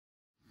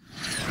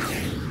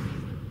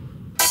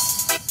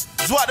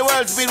what the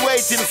world's been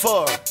waiting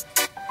for.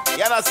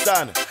 You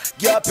understand?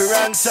 Gappy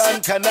Ranks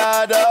and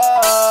Canardo.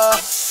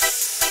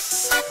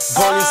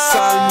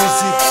 Sale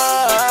musique.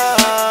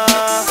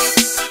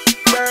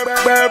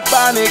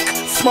 Bourbonic,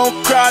 smoke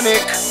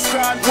chronic.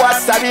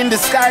 What's that in the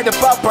sky? The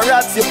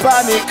paparazzi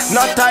panic.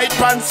 Not tight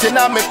pants in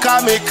a me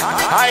comic.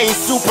 I ain't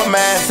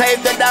Superman.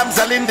 Save the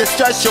damsel in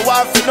distress. You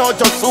want to know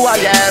just who I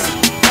am.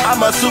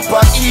 I'm a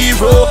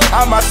superhero.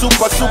 I'm a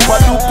super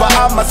duper.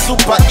 I'm a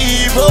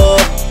superhero.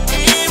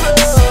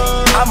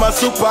 I'm a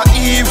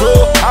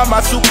superhero. I'm a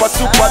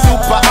super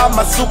duper. I'm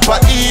a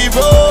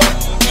superhero.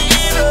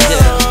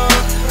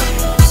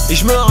 Et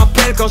je me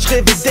rappelle quand je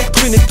rêvais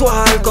d'être une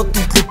étoile. Quand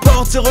toutes les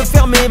portes se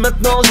refermaient,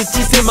 maintenant j'ai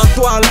tissé ma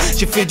toile.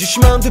 J'ai fait du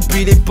chemin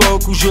depuis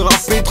l'époque où je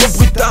rappais trop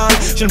brutal.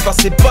 Je ne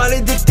passais pas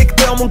les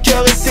détecteurs, mon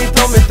cœur était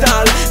en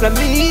métal. La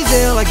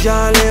misère, la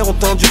galère ont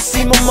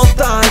endurci mon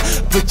mental.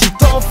 Petit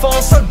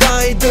enfant,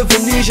 soldat est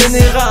devenu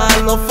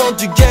général. Enfant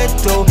du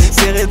ghetto,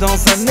 serré dans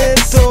un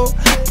étau.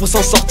 Pour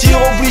s'en sortir,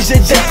 obligé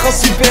d'être un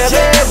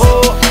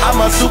super-héros.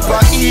 I'm a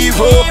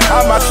superhero.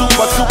 I'm a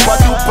super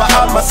duper.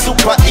 I'm a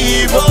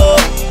superhero.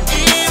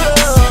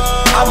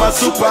 I'm a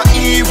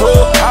superhero.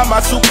 I'm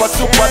a super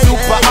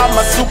duper. I'm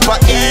a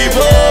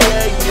superhero.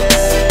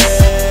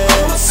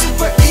 I'm a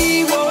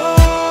superhero.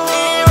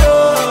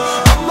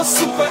 I'm a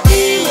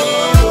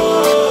superhero.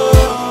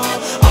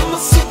 I'm a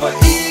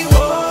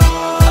superhero.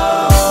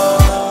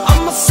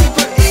 I'm a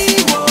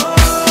superhero.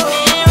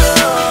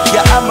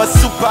 Yeah, I'm a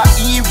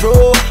superhero.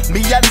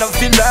 Me and the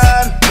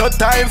villain. No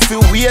time for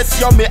waste.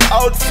 You me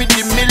out for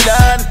the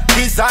Milan.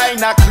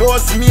 Designer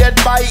clothes made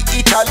by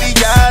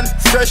Italian.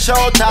 Fresh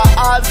out of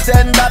all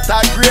send that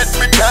a Great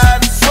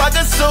Britain.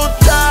 Swagger so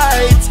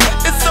tight,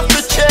 it's up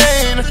the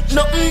chain.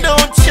 Nothing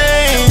don't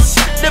change,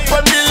 dip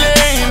on the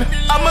lane.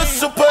 I'm a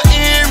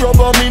superhero,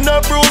 but me no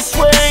Bruce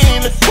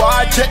Wayne.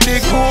 Why check the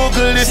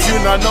Google if you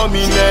not know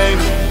me name?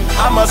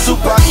 I'm a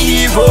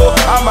superhero,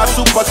 I'm a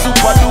super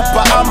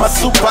duper. I'm a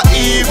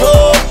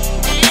superhero.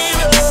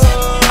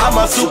 I'm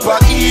a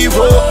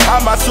superhero.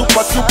 I'm a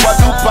super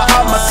duper.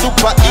 I'm a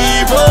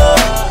superhero.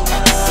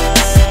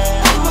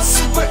 I'm a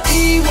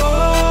superhero.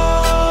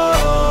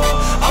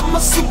 I'm a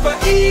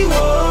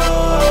superhero.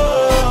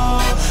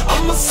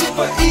 I'm a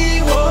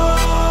superhero.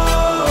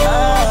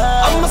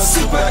 I'm a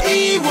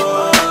superhero.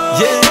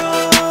 Yeah.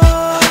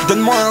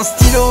 Donne-moi un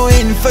stylo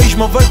et une feuille, je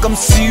m'envole comme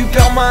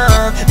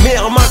Superman. Mes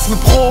M.A.S me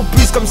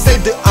propulsent comme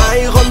celle de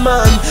Iron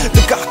Man.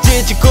 Le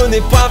quartier tu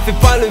connais pas, fais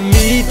pas le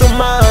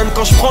mythomane.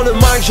 Quand je prends le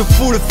mic, je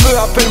fous le feu,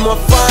 appelle-moi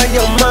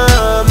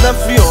Fireman.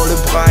 Influent, le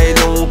bras est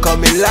long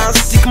comme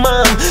Elastic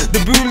Man. De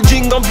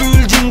building en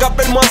building,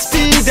 appelle-moi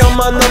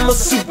Spiderman. I'm a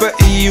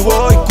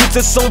superhero, écoute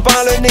ce son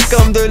par le nez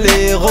comme de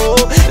l'héros.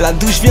 La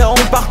douche vient,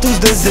 on part tous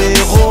de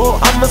zéro.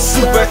 I'm a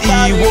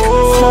superhero.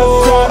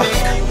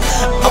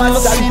 I'm a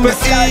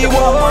superhero.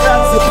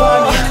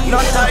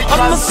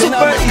 I'm a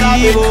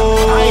superhero.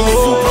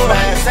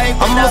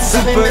 I'm a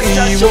superhero.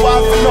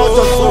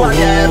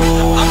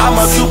 I'm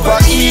a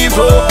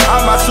superhero.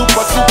 I'm a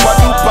super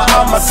duper.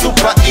 I'm a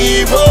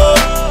superhero.